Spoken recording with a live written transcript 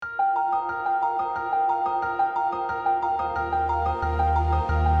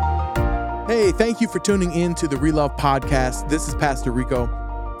Hey, thank you for tuning in to the Relove Podcast. This is Pastor Rico.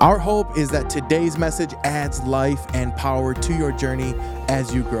 Our hope is that today's message adds life and power to your journey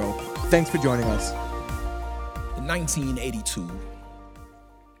as you grow. Thanks for joining us. In 1982,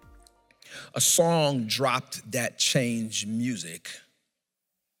 a song dropped that changed music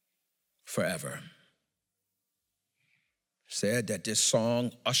forever. Said that this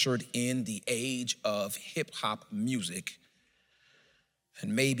song ushered in the age of hip-hop music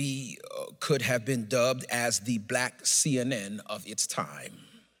and maybe could have been dubbed as the Black CNN of its time.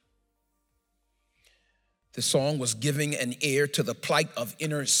 The song was giving an ear to the plight of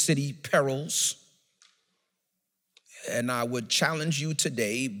inner city perils. And I would challenge you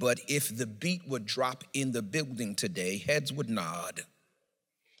today, but if the beat would drop in the building today, heads would nod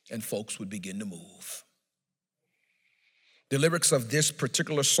and folks would begin to move. The lyrics of this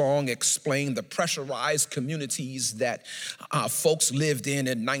particular song explain the pressurized communities that folks lived in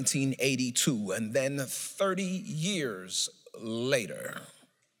 1982. And then 30 years later,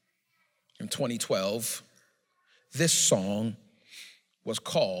 in 2012, this song was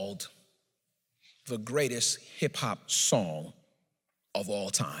called the greatest hip-hop song of all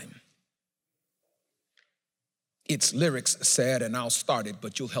time. Its lyrics said, and I'll start it,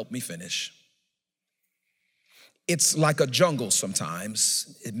 but you'll help me finish. It's like a jungle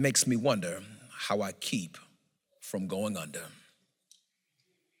sometimes. It makes me wonder how I keep from going under.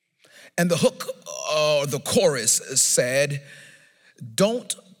 And the hook, or the chorus said,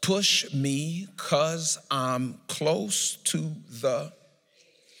 don't push me 'cause I'm close to the...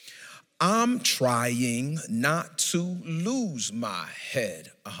 I'm trying not to lose my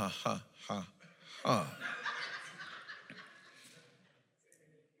head.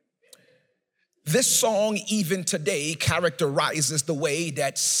 This song, even today, characterizes the way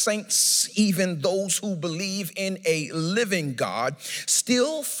that saints, even those who believe in a living God,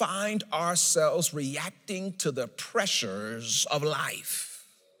 still find ourselves reacting to the pressures of life.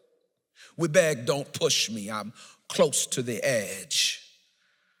 We beg, don't push me. I'm close to the edge,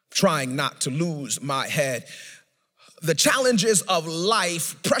 trying not to lose my head. The challenges of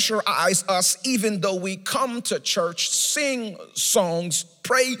life pressurize us even though we come to church, sing songs,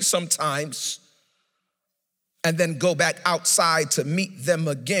 pray sometimes, and then go back outside to meet them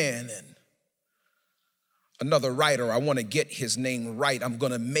again. And another writer, I want to get his name right. I'm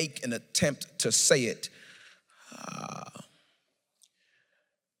going to make an attempt to say it.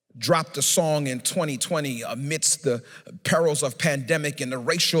 Dropped a song in 2020 amidst the perils of pandemic and the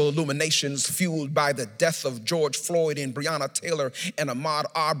racial illuminations fueled by the death of George Floyd and Breonna Taylor and Ahmaud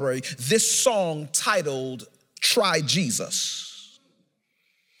Arbery. This song titled, Try Jesus.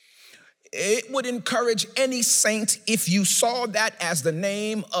 It would encourage any saint if you saw that as the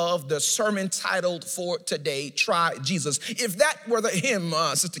name of the sermon titled for today, Try Jesus. If that were the hymn,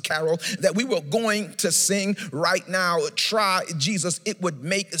 Sister Carol, that we were going to sing right now, Try Jesus, it would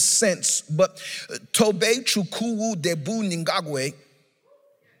make sense. But Tobe Chukwu Debu Ningagwe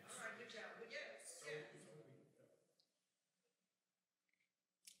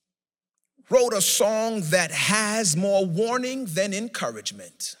wrote a song that has more warning than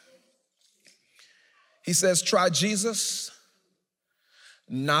encouragement. He says, try Jesus,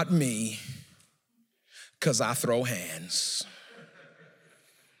 not me, 'cause I throw hands.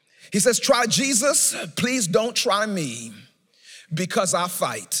 He says, try Jesus, please don't try me, because I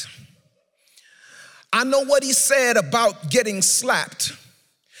fight. I know what he said about getting slapped,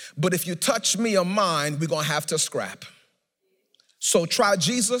 but if you touch me or mine, we're gonna have to scrap. So try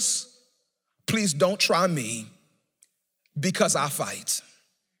Jesus, please don't try me, because I fight.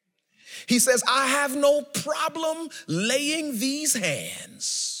 He says, I have no problem laying these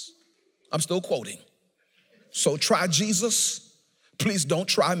hands. I'm still quoting. So try Jesus, please don't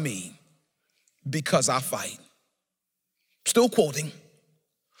try me, because I fight. Still quoting.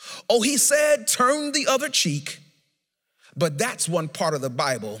 Oh, he said, turn the other cheek, but that's one part of the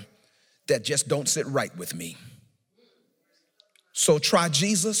Bible that just don't sit right with me. So try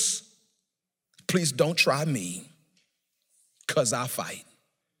Jesus, please don't try me, because I fight.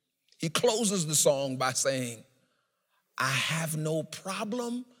 He closes the song by saying, I have no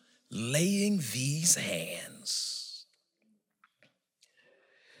problem laying these hands.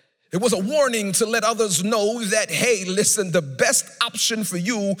 It was a warning to let others know that, hey, listen, the best option for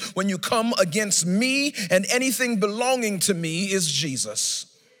you when you come against me and anything belonging to me is Jesus.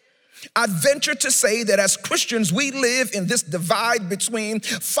 I venture to say that as Christians, we live in this divide between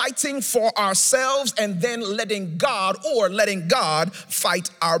fighting for ourselves and then letting God fight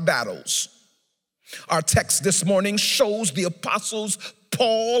our battles. Our text this morning shows the apostles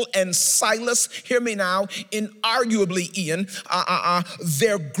Paul and Silas, hear me now, inarguably, Ian,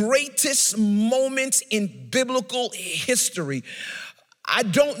 their greatest moment in biblical history. I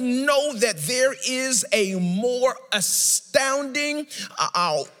don't know that there is a more astounding,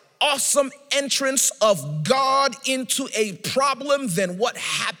 awesome entrance of God into a problem than what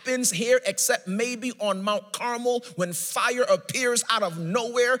happens here, except maybe on Mount Carmel when fire appears out of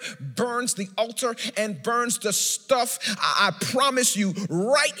nowhere, burns the altar and burns the stuff. I promise you,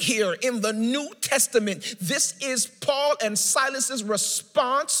 right here in the New Testament, this is Paul and Silas's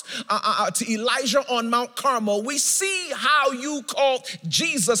response to Elijah on Mount Carmel. We see how you called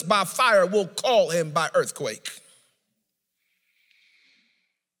Jesus by fire, we'll call him by earthquake.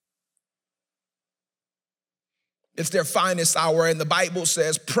 It's their finest hour, and the Bible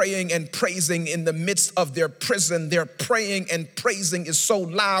says praying and praising in the midst of their prison. Their praying and praising is so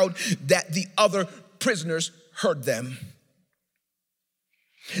loud that the other prisoners heard them.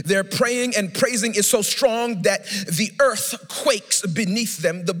 Their praying and praising is so strong that the earth quakes beneath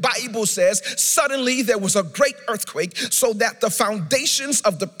them. The Bible says, suddenly there was a great earthquake so that the foundations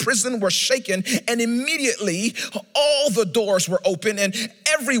of the prison were shaken, and immediately all the doors were open and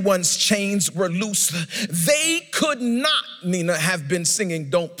everyone's chains were loose. They could not, Nina, have been singing,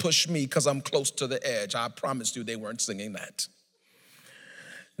 "Don't push me because I'm close to the edge." I promise you they weren't singing that.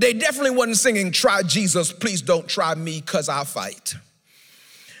 They definitely wasn't singing, "Try Jesus, please don't try me because I'll fight."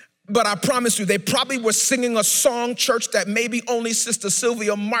 But I promise you, they probably were singing a song, church, that maybe only Sister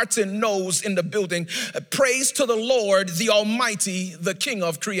Sylvia Martin knows in the building. Praise to the Lord, the Almighty, the King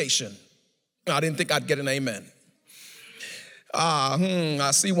of creation. I didn't think I'd get an amen.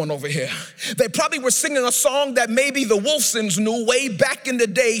 I see one over here. They probably were singing a song that maybe the Wolfsons knew way back in the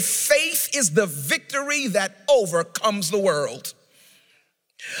day. Faith is the victory that overcomes the world.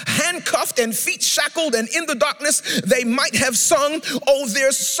 Handcuffed and feet shackled and in the darkness, they might have sung, "Oh,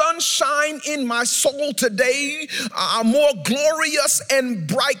 there's sunshine in my soul today, more glorious and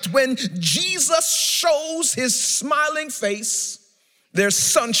bright when Jesus shows his smiling face. There's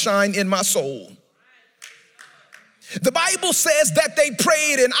sunshine in my soul." The Bible says that they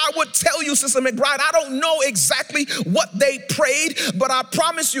prayed, and I would tell you, Sister McBride, I don't know exactly what they prayed, but I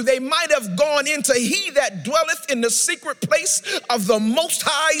promise you they might have gone into "He that dwelleth in the secret place of the Most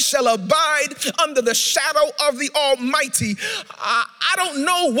High shall abide under the shadow of the Almighty." I don't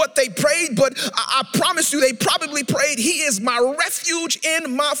know what they prayed, but I promise you they probably prayed, "He is my refuge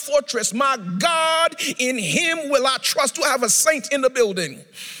in my fortress. My God, in him will I trust." Do I have a saint in the building?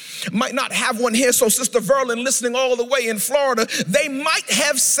 Might not have one here, so Sister Verlin listening all the way in Florida, they might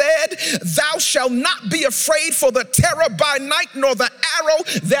have said, "Thou shalt not be afraid for the terror by night, nor the arrow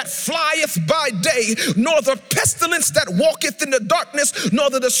that flieth by day, nor the pestilence that walketh in the darkness, nor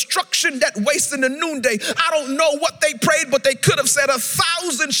the destruction that wastes in the noonday." I don't know what they prayed, but they could have said,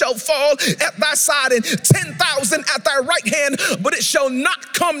 "1,000 shall fall at thy side and 10,000 at thy right hand, but it shall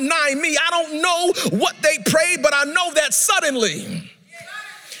not come nigh me." I don't know what they prayed, but I know that suddenly,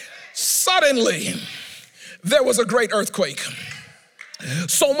 there was a great earthquake.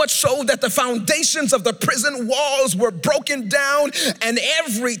 So much so that the foundations of the prison walls were broken down. And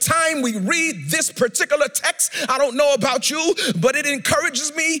every time we read this particular text, I don't know about you, but it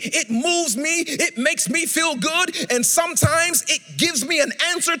encourages me, it moves me, it makes me feel good, and sometimes it gives me an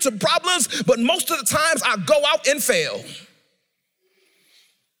answer to problems, but most of the times I go out and fail.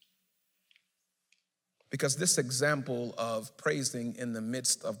 Because this example of praising in the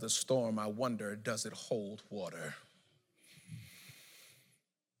midst of the storm, I wonder, does it hold water?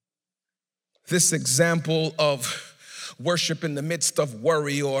 This example of worship in the midst of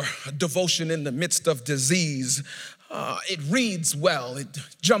worry or devotion in the midst of disease, it reads well. It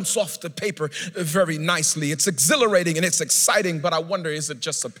jumps off the paper very nicely. It's exhilarating and it's exciting, but I wonder, is it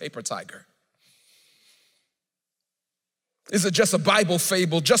just a paper tiger? Is it just a Bible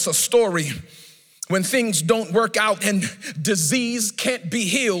fable, just a story? When things don't work out and disease can't be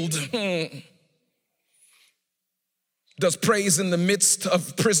healed, does praise in the midst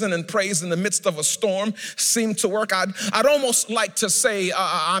of prison and praise in the midst of a storm seem to work? I'd almost like to say,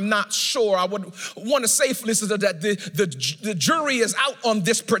 I'm not sure. I would want to say, Felicity, that the jury is out on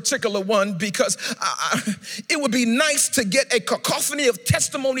this particular one, because it would be nice to get a cacophony of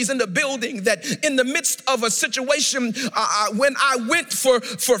testimonies in the building that in the midst of a situation, when I went for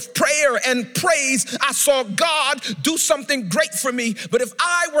prayer and praise, I saw God do something great for me. But if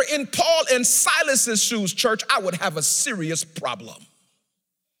I were in Paul and Silas's shoes, church, I would have a serious problem.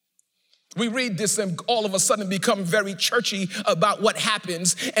 We read this and all of a sudden become very churchy about what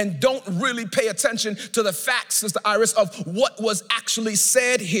happens and don't really pay attention to the facts, Sister Iris, of what was actually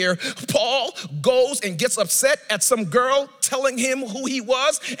said here. Paul goes and gets upset at some girl telling him who he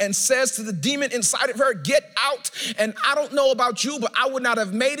was and says to the demon inside of her, "Get out." And I don't know about you, but I would not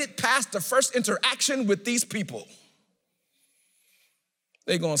have made it past the first interaction with these people.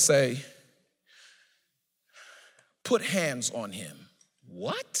 They're going to say, "Put hands on him."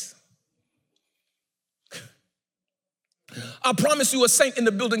 What? I promise you, a saint in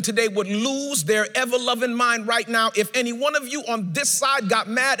the building today would lose their ever-loving mind right now if any one of you on this side got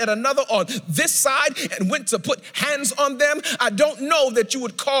mad at another on this side and went to put hands on them. I don't know that you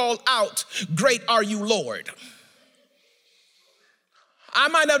would call out, "Great are you, Lord." I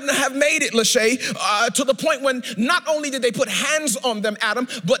might not have made it, Lachey, to the point when not only did they put hands on them, Adam,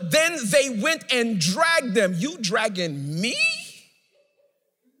 but then they went and dragged them. You dragging me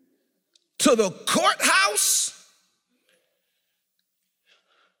to the courthouse?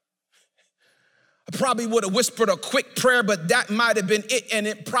 I probably would have whispered a quick prayer, but that might have been it, and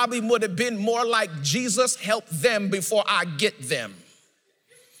it probably would have been more like, "Jesus, help them before I get them."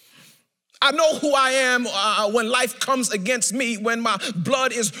 I know who I am when life comes against me, when my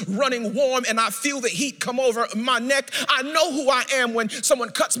blood is running warm and I feel the heat come over my neck. I know who I am when someone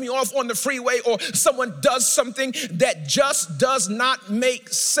cuts me off on the freeway or someone does something that just does not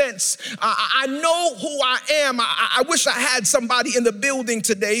make sense. I know who I am. I wish I had somebody in the building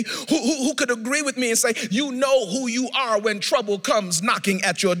today who could agree with me and say, "You know who you are when trouble comes knocking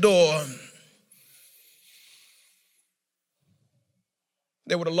at your door."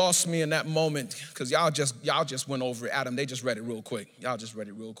 They would have lost me in that moment because y'all just went over it. Adam, they just read it real quick. Y'all just read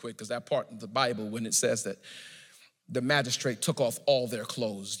it real quick because that part of the Bible when it says that the magistrate took off all their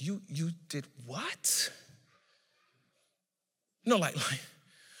clothes. You did what? No,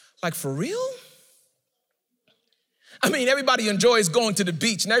 like for real? I mean, everybody enjoys going to the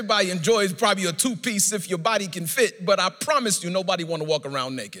beach and everybody enjoys probably a two-piece if your body can fit, but I promise you nobody want to walk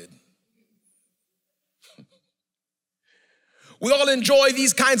around naked. We all enjoy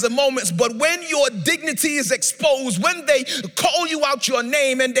these kinds of moments, but when your dignity is exposed, when they call you out your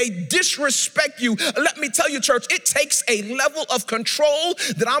name and they disrespect you, let me tell you, church, it takes a level of control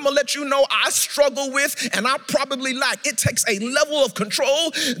that I'm gonna let you know I struggle with and I probably lack. It takes a level of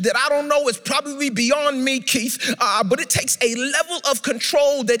control that I don't know is probably beyond me, Keith, but it takes a level of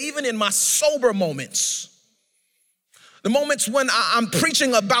control that even in my sober moments, the moments when I'm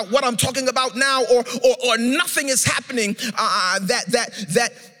preaching about what I'm talking about now or nothing is happening,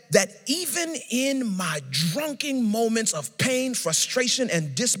 that even in my drunken moments of pain, frustration,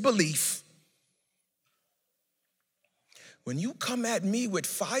 and disbelief, when you come at me with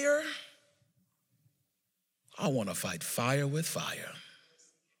fire, I want to fight fire with fire.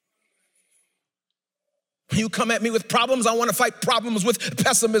 When you come at me with problems, I want to fight problems with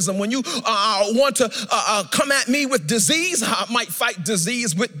pessimism. When you want to come at me with disease, I might fight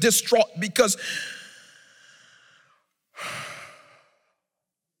disease with distraught because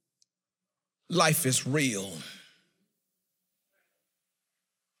life is real.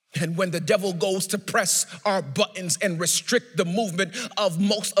 And when the devil goes to press our buttons and restrict the movement of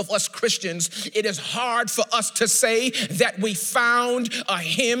most of us Christians, it is hard for us to say that we found a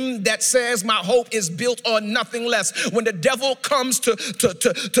hymn that says my hope is built on nothing less. When the devil comes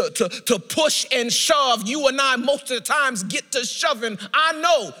to push and shove, you and I most of the times get to shoving. I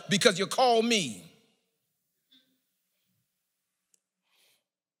know because you call me.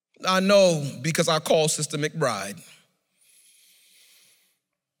 I know because I call Sister McBride.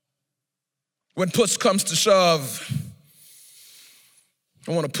 When push comes to shove,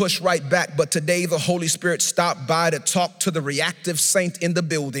 I want to push right back, but today the Holy Spirit stopped by to talk to the reactive saint in the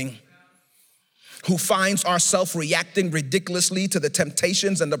building who finds ourselves reacting ridiculously to the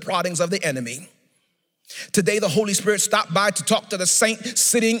temptations and the proddings of the enemy. Today, the Holy Spirit stopped by to talk to the saint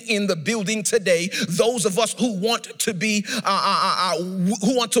sitting in the building today. Those of us who want to be,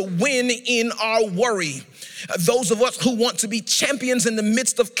 who want to win in our worry. Those of us who want to be champions in the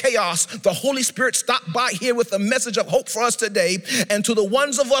midst of chaos. The Holy Spirit stopped by here with a message of hope for us today. And to the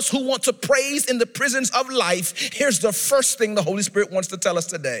ones of us who want to praise in the prisons of life, here's the first thing the Holy Spirit wants to tell us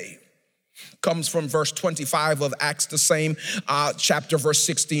today. Comes from verse 25 of Acts, the same chapter, verse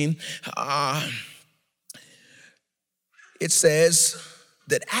 16. It says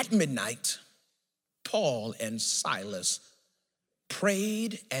that at midnight, Paul and Silas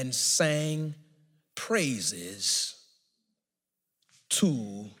prayed and sang praises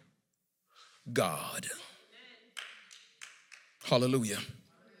to God. Hallelujah.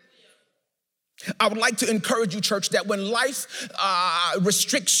 I would like to encourage you, church, that when life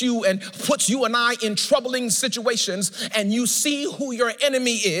restricts you and puts you and I in troubling situations and you see who your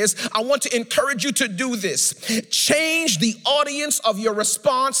enemy is, I want to encourage you to do this. Change the audience of your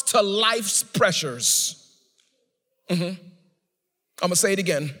response to life's pressures. I'm gonna say it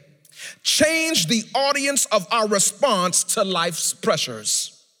again. Change the audience of our response to life's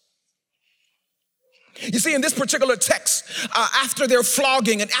pressures. You see, in this particular text, after their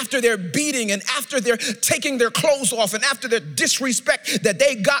flogging and after their beating and after they're taking their clothes off and after the disrespect that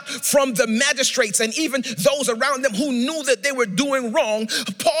they got from the magistrates and even those around them who knew that they were doing wrong,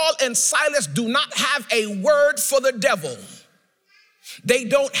 Paul and Silas do not have a word for the devil. They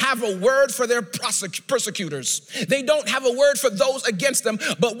don't have a word for their persecutors. They don't have a word for those against them,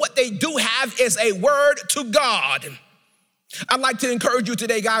 but what they do have is a word to God. I'd like to encourage you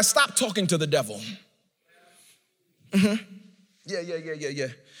today, guys, stop talking to the devil.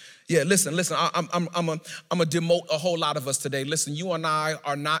 Yeah, listen, I'm gonna demote a whole lot of us today. Listen, you and I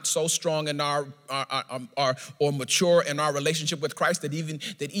are not so strong in our or mature in our relationship with Christ that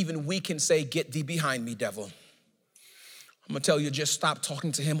even we can say, "Get thee behind me, devil." I'm gonna tell you, just stop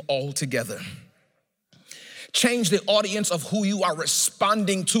talking to him altogether. Change the audience of who you are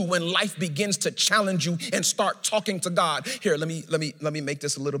responding to when life begins to challenge you and start talking to God. Here, let me make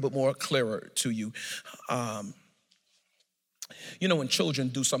this a little bit more clearer to you. You know, when children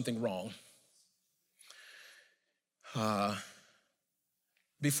do something wrong,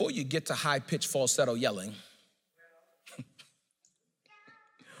 before you get to high-pitched falsetto yelling,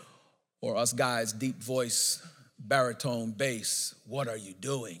 or us guys, deep voice, baritone, bass, "What are you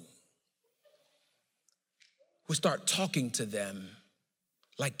doing?" We start talking to them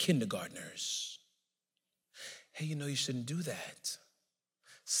like kindergartners. "Hey, you know you shouldn't do that.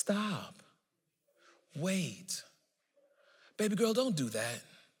 Stop. Wait. Baby girl, don't do that.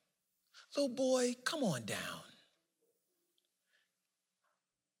 Little boy, come on down."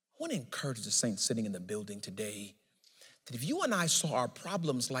 I want to encourage the saints sitting in the building today that if you and I saw our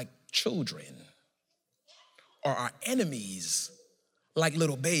problems like children or our enemies like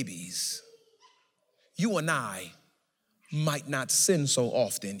little babies, you and I might not sin so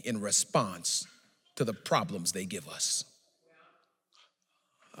often in response to the problems they give us.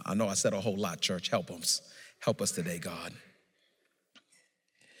 I know I said a whole lot, church. Help us today, God.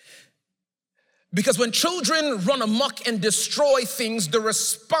 Because when children run amok and destroy things, the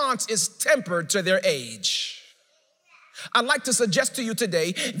response is tempered to their age. I'd like to suggest to you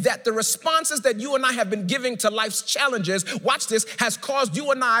today that the responses that you and I have been giving to life's challenges, watch this, has caused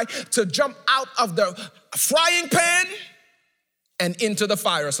you and I to jump out of the frying pan and into the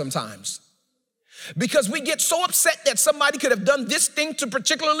fire sometimes. Because we get so upset that somebody could have done this thing to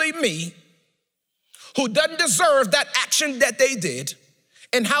particularly me, who doesn't deserve that action that they did.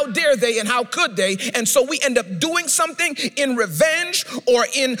 And how dare they and how could they? And so we end up doing something in revenge or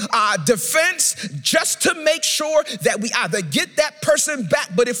in defense just to make sure that we either get that person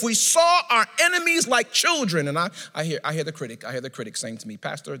back. But if we saw our enemies like children, and I hear the critic saying to me,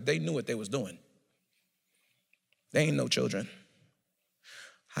 "Pastor, they knew what they was doing. They ain't no children."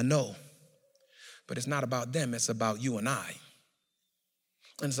 I know, but it's not about them, it's about you and I.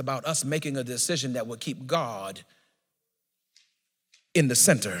 And it's about us making a decision that will keep God in the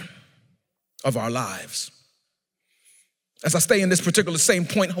center of our lives. As I stay in this particular same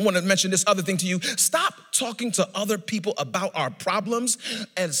point, I want to mention this other thing to you. Stop talking to other people about our problems,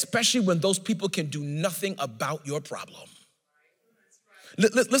 and especially when those people can do nothing about your problem.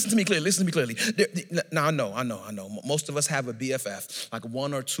 Listen to me clearly. Now, I know. Most of us have a BFF, like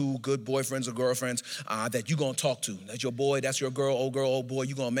one or two good boyfriends or girlfriends that you're going to talk to. That's your boy, that's your girl, old boy.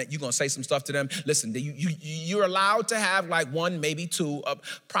 You're going to say some stuff to them. Listen, you're allowed to have like one, maybe two,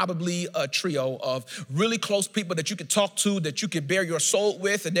 probably a trio of really close people that you can talk to, that you can bear your soul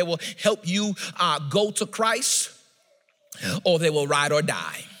with, and they will help you go to Christ, or they will ride or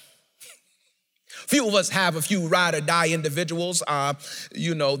die. Few of us have a few ride or die individuals.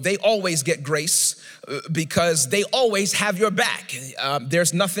 They always get grace because they always have your back.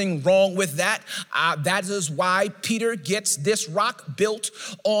 There's nothing wrong with that. That is why Peter gets this rock built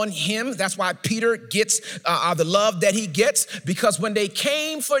on him. That's why Peter gets the love that he gets, because when they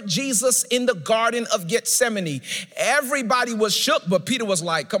came for Jesus in the Garden of Gethsemane, everybody was shook, but Peter was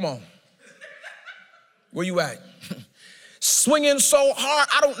like, "Come on, where you at?" Swinging so hard,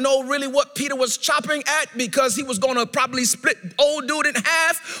 I don't know really what Peter was chopping at, because he was gonna probably split old dude in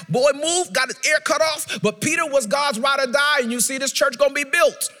half. Boy moved, got his ear cut off, but Peter was God's ride or die, and you see this church gonna be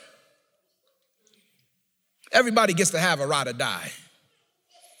built. Everybody gets to have a ride or die.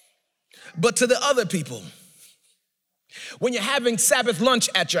 But to the other people, when you're having Sabbath lunch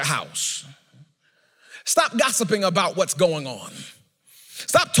at your house, Stop gossiping about what's going on.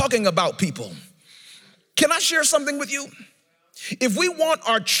 Stop talking about people. Can I share something with you? If we want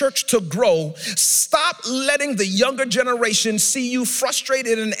our church to grow, stop letting the younger generation see you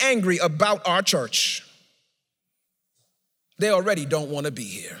frustrated and angry about our church. They already don't want to be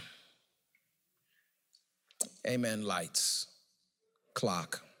here. Amen, lights,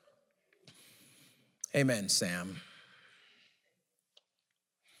 clock. Amen, Sam.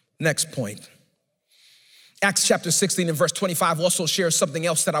 Next point. Acts chapter 16 and verse 25 also shares something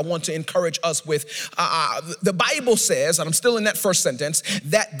else that I want to encourage us with. The Bible says, and I'm still in that first sentence,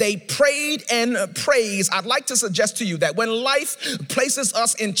 that they prayed and praised. I'd like to suggest to you that when life places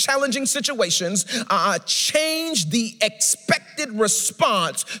us in challenging situations, change the expected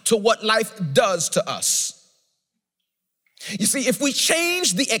response to what life does to us. You see, if we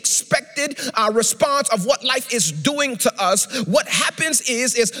change the expected response of what life is doing to us, what happens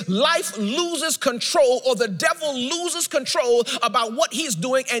is life loses control, or the devil loses control about what he's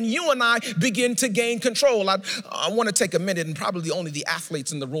doing, and you and I begin to gain control. I want to take a minute, and probably only the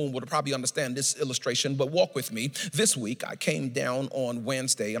athletes in the room would probably understand this illustration, but walk with me. This week, I came down on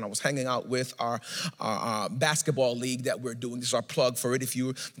Wednesday, and I was hanging out with our basketball league that we're doing. This is our plug for it. If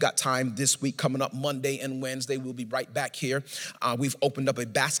you got time this week, coming up Monday and Wednesday, we'll be right back here. We've opened up a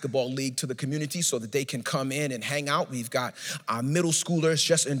basketball league to the community so that they can come in and hang out. We've got middle schoolers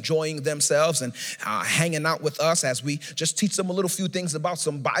just enjoying themselves and hanging out with us as we just teach them a little few things about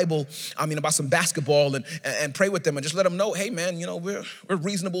some about some basketball and pray with them and just let them know, hey man, we're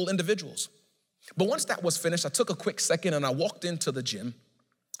reasonable individuals. But once that was finished, I took a quick second and I walked into the gym.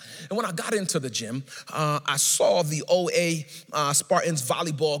 And when I got into the gym, I saw the OA Spartans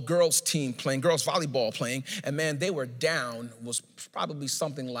volleyball girls volleyball playing. And man, they were down, was probably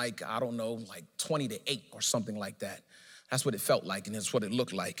something like, 20-8 or something like that. That's what it felt like, and that's what it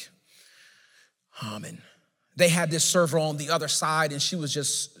looked like. And they had this server on the other side, and she was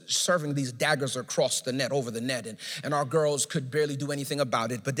just serving these daggers across the net, over the net. And our girls could barely do anything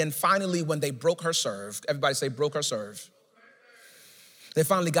about it. But then finally, when they broke her serve, everybody say broke her serve. They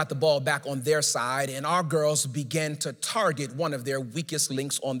finally got the ball back on their side, and our girls began to target one of their weakest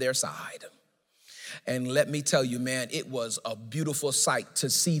links on their side. And let me tell you, man, it was a beautiful sight to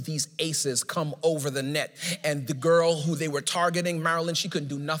see these aces come over the net. And the girl who they were targeting, Marilyn, she couldn't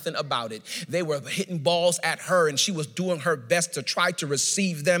do nothing about it. They were hitting balls at her, and she was doing her best to try to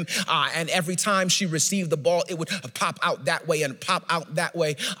receive them. And every time she received the ball, it would pop out that way and pop out that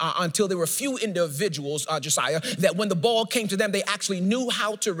way until there were few individuals, Josiah, that when the ball came to them, they actually knew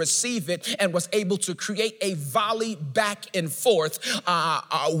how to receive it and was able to create a volley back and forth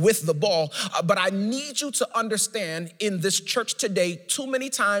with the ball. But I need you to understand, in this church today, too many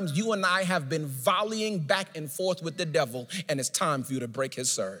times you and I have been volleying back and forth with the devil, and it's time for you to break his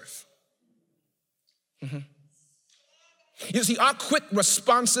serve. You see, our quick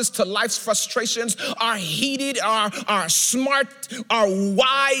responses to life's frustrations, our heated, our smart, our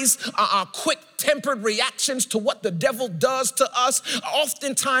wise, our quick-tempered reactions to what the devil does to us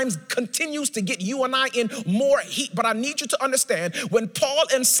oftentimes continues to get you and I in more heat. But I need you to understand, when Paul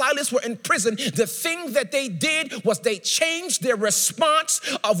and Silas were in prison, the thing that they did was they changed their response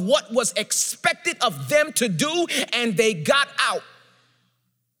of what was expected of them to do, and they got out.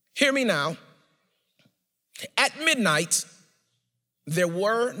 Hear me now. At midnight, they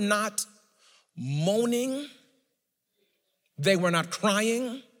were not moaning, they were not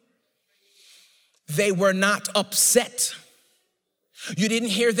crying, they were not upset. You didn't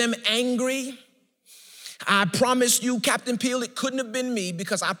hear them angry. I promise you, Captain Peel, it couldn't have been me,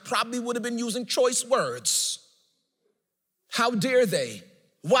 because I probably would have been using choice words. How dare they?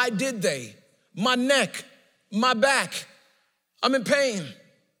 Why did they? My neck, my back, I'm in pain.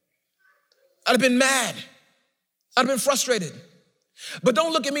 I'd have been mad. I'd have been frustrated. But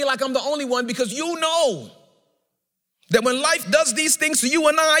don't look at me like I'm the only one, because you know that when life does these things to you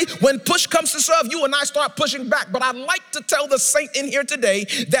and I, when push comes to shove, you and I start pushing back. But I'd like to tell the saint in here today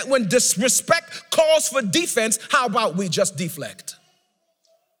that when disrespect calls for defense, how about we just deflect?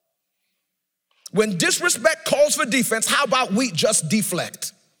 When disrespect calls for defense, how about we just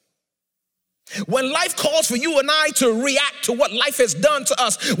deflect? When life calls for you and I to react to what life has done to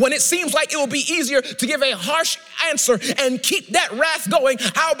us, when it seems like it will be easier to give a harsh answer and keep that wrath going,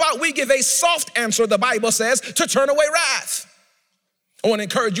 how about we give a soft answer, the Bible says, to turn away wrath? I want to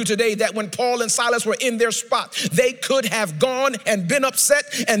encourage you today that when Paul and Silas were in their spot, they could have gone and been upset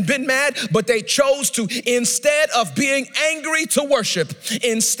and been mad, but they chose to, instead of being angry, to worship.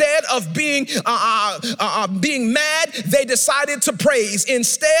 Instead of being mad, they decided to praise.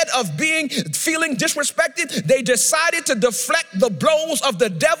 Instead of feeling disrespected, they decided to deflect the blows of the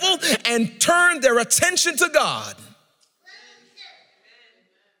devil and turn their attention to God.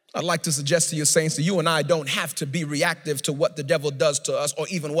 I'd like to suggest to you, saints, that you and I don't have to be reactive to what the devil does to us or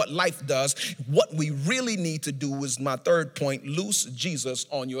even what life does. What we really need to do is my third point: loose Jesus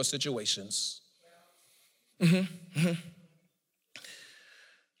on your situations.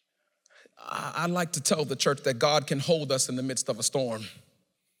 I like to tell the church that God can hold us in the midst of a storm.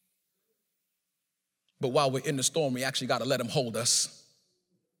 But while we're in the storm, we actually got to let him hold us.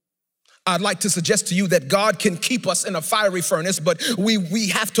 I'd like to suggest to you that God can keep us in a fiery furnace, but we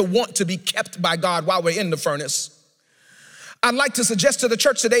have to want to be kept by God while we're in the furnace. I'd like to suggest to the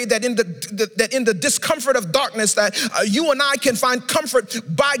church today that in the discomfort of darkness, that you and I can find comfort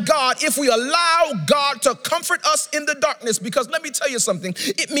by God if we allow God to comfort us in the darkness. Because let me tell you something,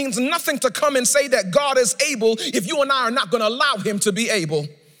 it means nothing to come and say that God is able if you and I are not going to allow him to be able.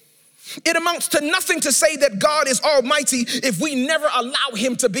 It amounts to nothing to say that God is almighty if we never allow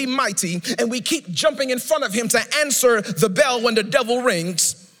him to be mighty and we keep jumping in front of him to answer the bell when the devil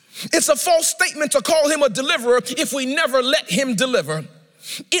rings. It's a false statement to call him a deliverer if we never let him deliver.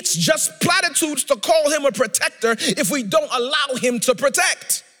 It's just platitudes to call him a protector if we don't allow him to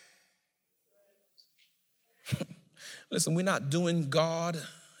protect. Listen, we're not doing God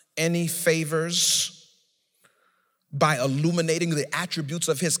any favors by illuminating the attributes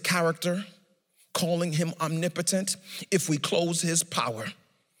of his character, calling him omnipotent if we close his power,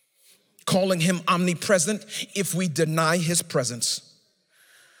 calling him omnipresent if we deny his presence.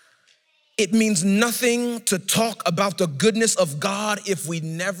 It means nothing to talk about the goodness of God if we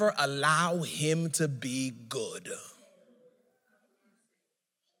never allow him to be good.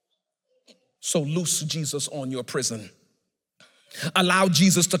 So loose Jesus on your prison. Allow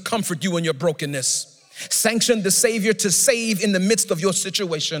Jesus to comfort you in your brokenness. Sanction the Savior to save in the midst of your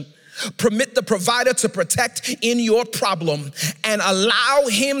situation. Permit the provider to protect in your problem, and allow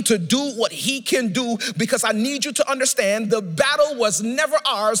him to do what he can do, because I need you to understand the battle was never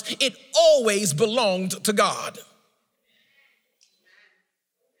ours. It always belonged to God.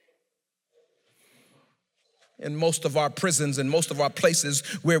 In most of our prisons and most of our places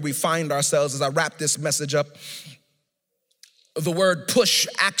where we find ourselves, as I wrap this message up, the word push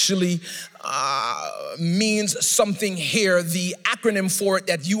actually means something here. The acronym for it,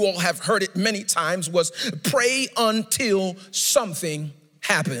 that you all have heard it many times, was pray until something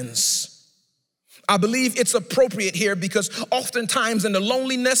happens. I believe it's appropriate here because oftentimes in the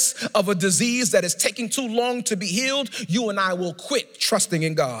loneliness of a disease that is taking too long to be healed, you and I will quit trusting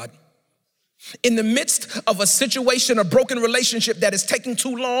in God. In the midst of a situation, a broken relationship that is taking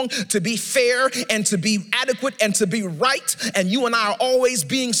too long to be fair and to be adequate and to be right, and you and I are always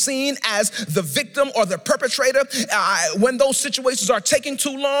being seen as the victim or the perpetrator, when those situations are taking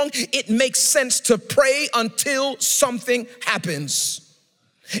too long, it makes sense to pray until something happens.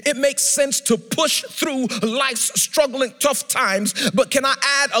 It makes sense to push through life's struggling, tough times. But can I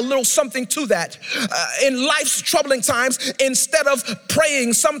add a little something to that? In life's troubling times, instead of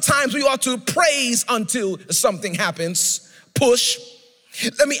praying, sometimes we ought to praise until something happens. Push.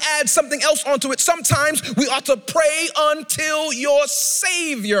 Let me add something else onto it. Sometimes we ought to pray until your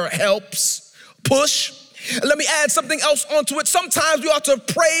Savior helps. Push. Let me add something else onto it. Sometimes we ought to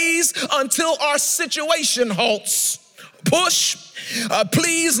praise until our situation halts. Push.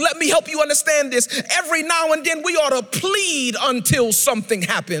 Please let me help you understand this. Every now and then we ought to plead until something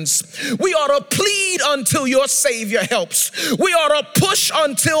happens. We ought to plead until your Savior helps. We ought to push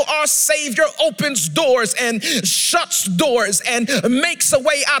until our Savior opens doors and shuts doors and makes a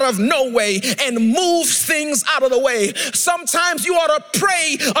way out of no way and moves things out of the way. Sometimes you ought to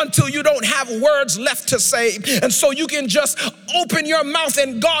pray until you don't have words left to say, and so you can just open your mouth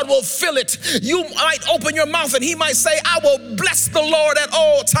and God will fill it. You might open your mouth and he might say, I will bless the Lord at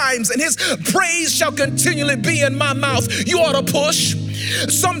all times, and his praise shall continually be in my mouth. You ought to push.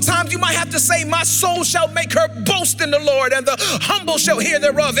 Sometimes you might have to say, my soul shall make her boast in the Lord, and the humble shall hear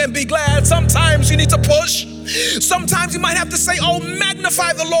thereof and be glad. Sometimes you need to push. Sometimes you might have to say, oh,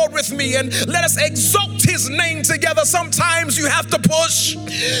 magnify the Lord with me and let us exalt his name together. Sometimes you have to push.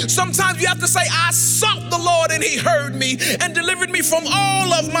 Sometimes you have to say, I sought the Lord and he heard me and delivered me from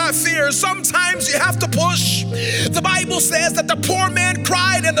all of my fears. Sometimes you have to push. The Bible says that the poor man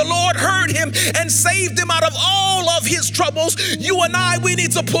cried and the Lord heard him and saved him out of all of his troubles. You and I, we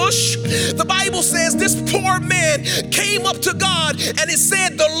need to push. The Bible says this poor man came up to God and it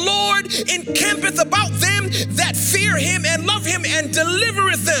said, the Lord encampeth about them that fear him and love him and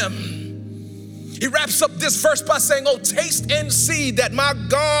delivereth them. He wraps up this verse by saying, oh, taste and see that my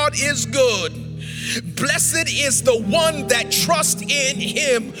God is good. Blessed is the one that trusts in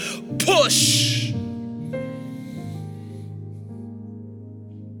him. Push.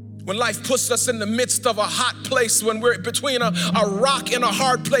 When life puts us in the midst of a hot place, when we're between a rock and a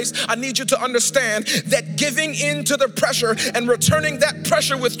hard place, I need you to understand that giving in to the pressure and returning that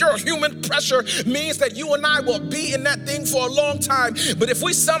pressure with your human pressure means that you and I will be in that thing for a long time. But if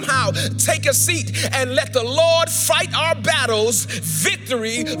we somehow take a seat and let the Lord fight our battles,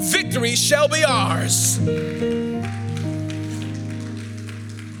 victory shall be ours.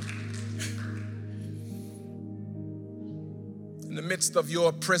 In the midst of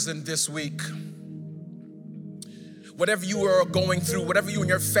your prison this week, whatever you are going through, whatever you and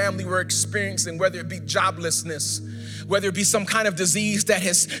your family were experiencing, whether it be joblessness, whether it be some kind of disease that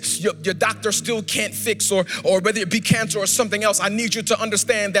your doctor still can't fix, or whether it be cancer or something else, I need you to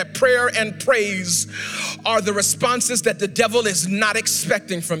understand that prayer and praise are the responses that the devil is not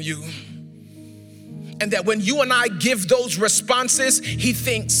expecting from you. And that when you and I give those responses, he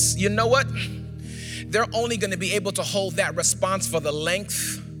thinks, you know what? They're only going to be able to hold that response for the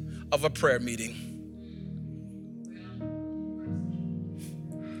length of a prayer meeting.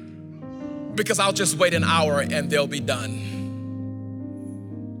 Because I'll just wait an hour and they'll be done.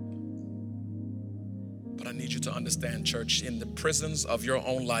 But I need you to understand, church, in the prisons of your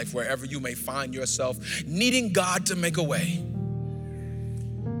own life, wherever you may find yourself, needing God to make a way,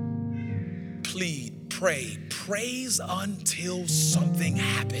 plead, pray, praise until something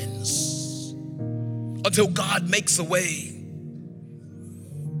happens. Until God makes a way.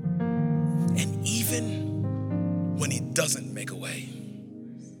 And even when he doesn't make a way.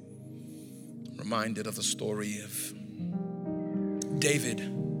 I'm reminded of the story of David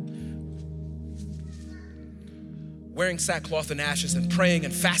wearing sackcloth and ashes and praying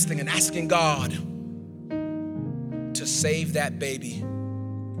and fasting and asking God to save that baby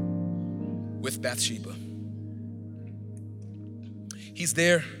with Bathsheba. He's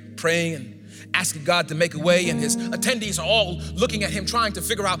there praying and asking God to make a way, and his attendees are all looking at him trying to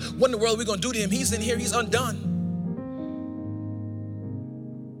figure out what in the world are we going to do to him. He's in here, he's undone.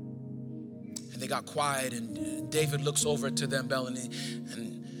 And they got quiet, and David looks over to them, and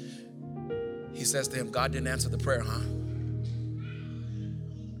he says to him, God didn't answer the prayer, huh?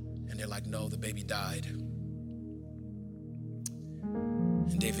 And they're like, no, the baby died.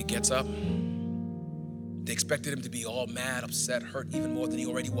 And David gets up. They expected him to be all mad, upset, hurt even more than he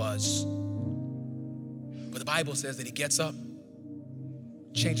already was. But the Bible says that he gets up,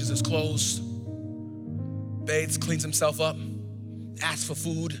 changes his clothes, bathes, cleans himself up, asks for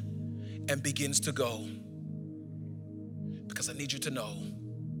food, and begins to go. Because I need you to know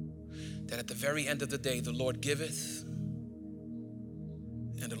that at the very end of the day, the Lord giveth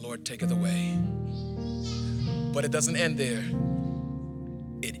and the Lord taketh away. But it doesn't end there.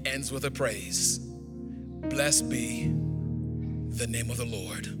 It ends with a praise. Blessed be the name of the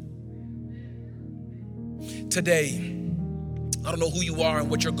Lord. Today, I don't know who you are and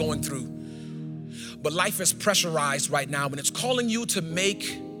what you're going through, but life is pressurized right now and it's calling you to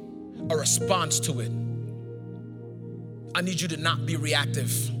make a response to it. I need you to not be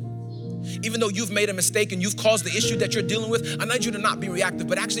reactive. Even though you've made a mistake and you've caused the issue that you're dealing with, I need you to not be reactive,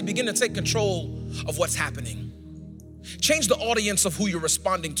 but actually begin to take control of what's happening. Change the audience of who you're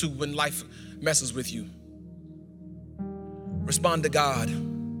responding to when life messes with you. Respond to God.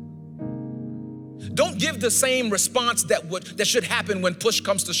 Don't give the same response that should happen when push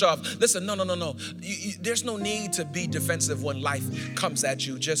comes to shove. Listen, no. There's no need to be defensive when life comes at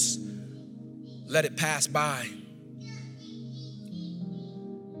you. Just let it pass by.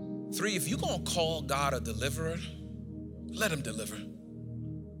 3, if you're going to call God a deliverer, let him deliver.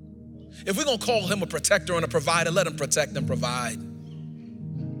 If we're going to call him a protector and a provider, let him protect and provide.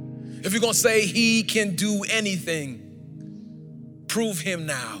 If you're going to say he can do anything, prove him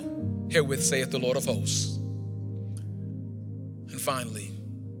now. Herewith saith the Lord of hosts. And finally,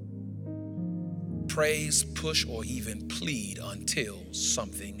 praise, push, or even plead until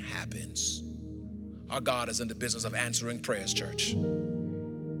something happens. Our God is in the business of answering prayers, church.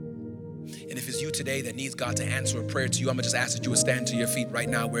 And if it's you today that needs God to answer a prayer to you, I'm gonna just ask that you would stand to your feet right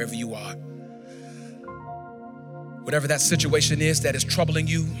now, wherever you are. Whatever that situation is that is troubling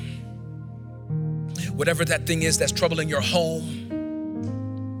you, whatever that thing is that's troubling your home,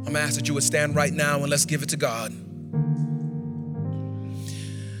 I'm gonna ask that you would stand right now and let's give it to God.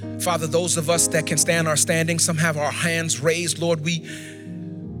 Father, those of us that can stand are standing. Some have our hands raised. Lord, we've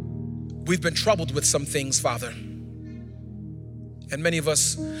been troubled with some things, Father. And many of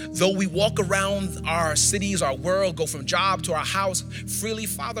us, though we walk around our cities, our world, go from job to our house freely,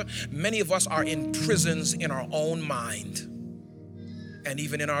 Father, many of us are in prisons in our own mind and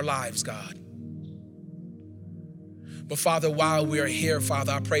even in our lives, God. But Father, while we are here,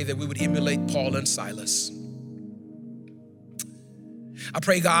 Father, I pray that we would emulate Paul and Silas. I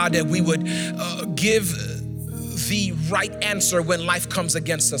pray, God, that we would give the right answer when life comes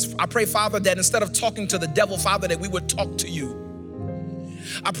against us. I pray, Father, that instead of talking to the devil, Father, that we would talk to you.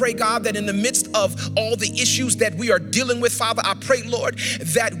 I pray, God, that in the midst of all the issues that we are dealing with, Father, I pray, Lord,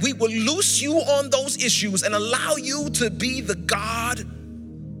 that we will loose you on those issues and allow you to be the God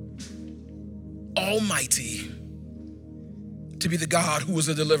Almighty, to be the God who is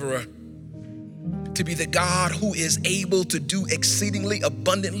a deliverer, to be the God who is able to do exceedingly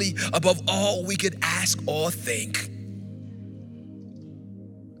abundantly above all we could ask or think.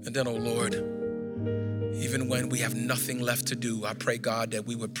 And then, oh Lord, even when we have nothing left to do, I pray, God, that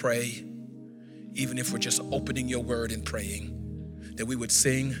we would pray, even if we're just opening your word and praying, that we would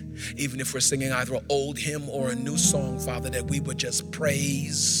sing, even if we're singing either an old hymn or a new song, Father, that we would just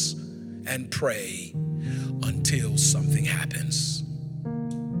praise and pray until something happens.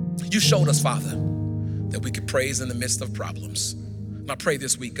 You showed us, Father, that we could praise in the midst of problems. And I pray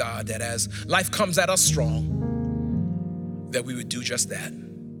this week, God, that as life comes at us strong, that we would do just that.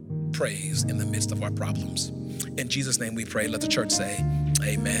 Praise in the midst of our problems. In Jesus' name we pray. Let the church say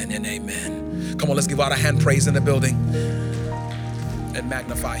amen and amen. Come on, let's give out a hand praise in the building and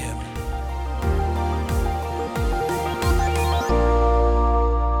magnify him.